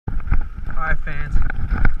fans.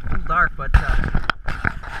 A little dark, but going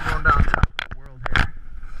down top of the world here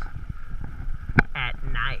at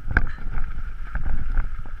night.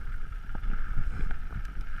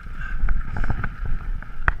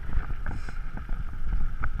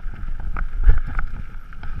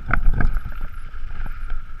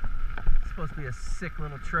 It's supposed to be a sick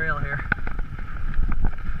little trail here.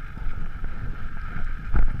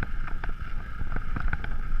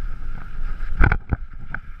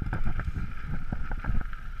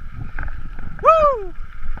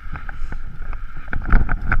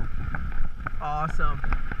 Awesome.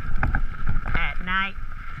 At night.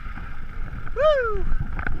 Woo!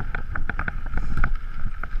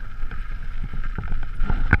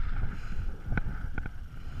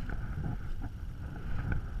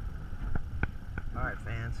 Alright,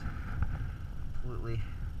 fans. Absolutely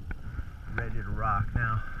ready to rock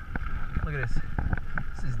now. Look at this.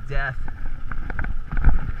 This is death.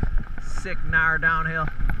 Sick gnar downhill.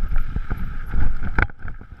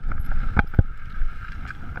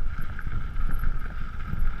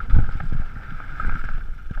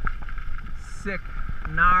 Sick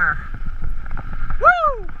gnar.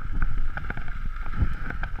 Woo!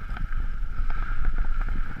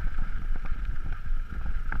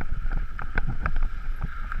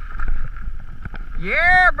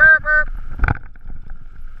 Yeah, burp burp.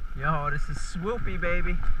 Yo, this is swoopy,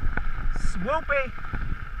 baby. Swoopy.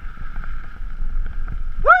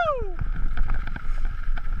 Woo!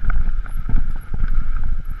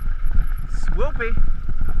 Swoopy.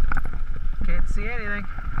 Can't see anything.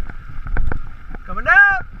 Coming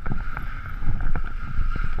up!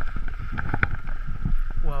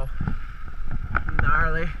 Whoa.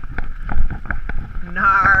 Gnarly.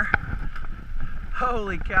 Gnar.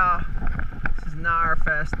 Holy cow. This is Gnar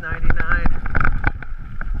Fest 99.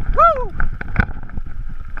 Woo!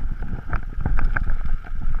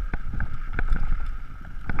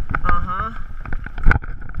 Uh-huh.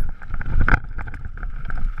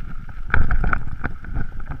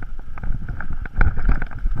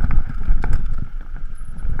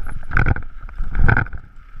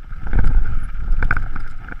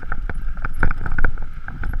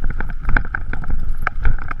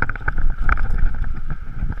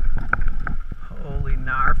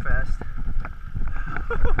 Fest.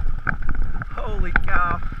 Holy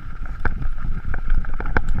cow.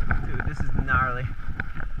 Dude, this is gnarly.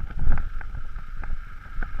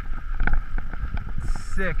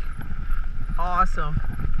 Sick. Awesome.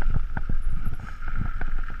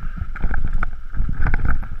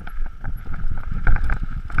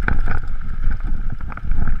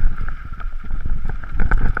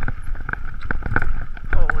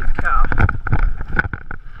 Holy cow.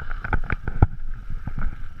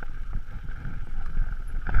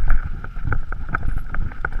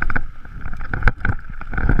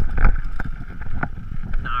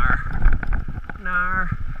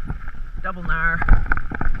 Double gnar.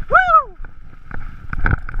 Woo!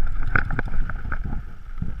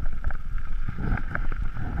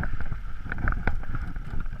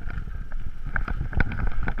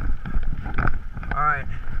 Alright.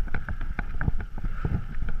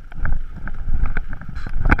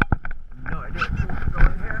 No idea where we're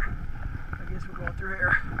going here. I guess we're going through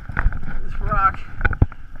here. This rock.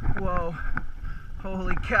 Whoa.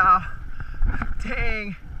 Holy cow.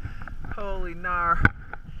 Dang. Holy gnar.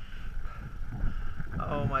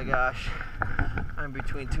 Oh my gosh, I'm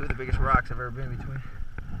between two of the biggest rocks I've ever been between.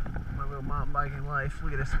 My little mountain biking life.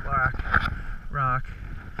 Look at this rock,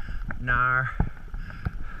 gnar.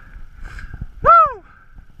 Woo!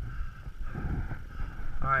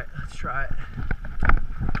 Alright, let's try it.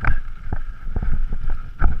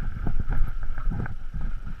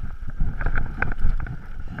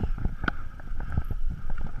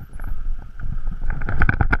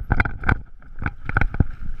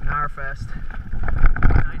 Gnar Fest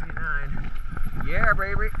 99. Yeah,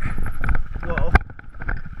 baby. Whoa.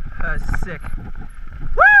 That's sick.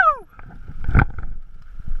 Woo!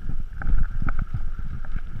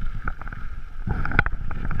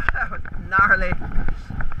 That was gnarly.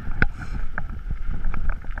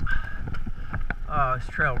 Oh, this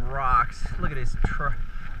trail rocks. Look at these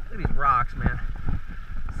rocks, man.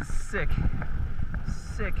 This is sick.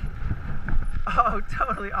 Sick. Oh,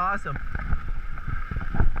 totally awesome.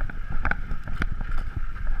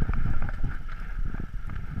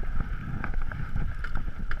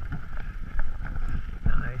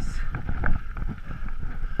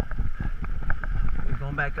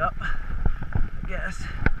 Going back up, I guess.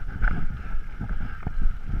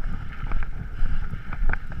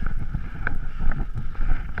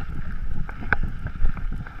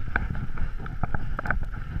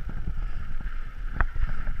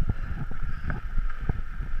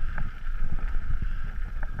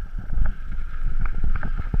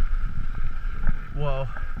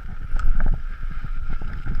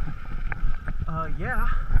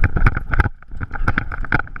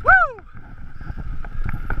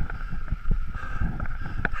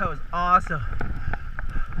 was awesome.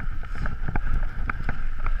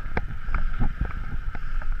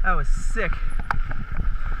 That was sick.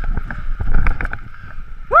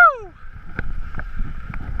 Woo!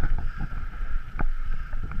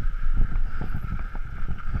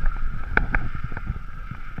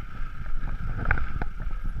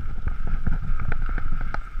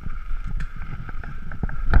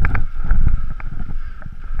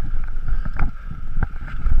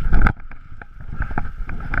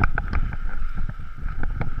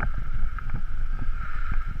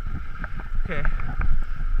 Okay,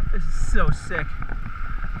 this is so sick.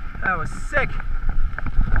 That was sick.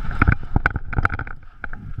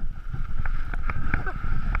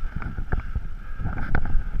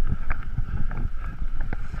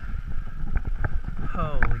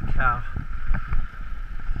 Holy cow.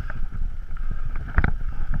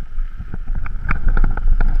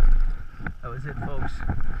 That was it, folks.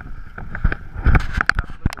 Top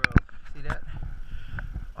of the world. See that?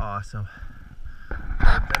 Awesome.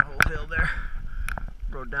 Up that whole hill there.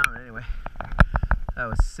 Rode down anyway. That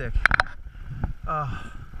was sick.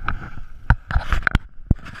 Oh.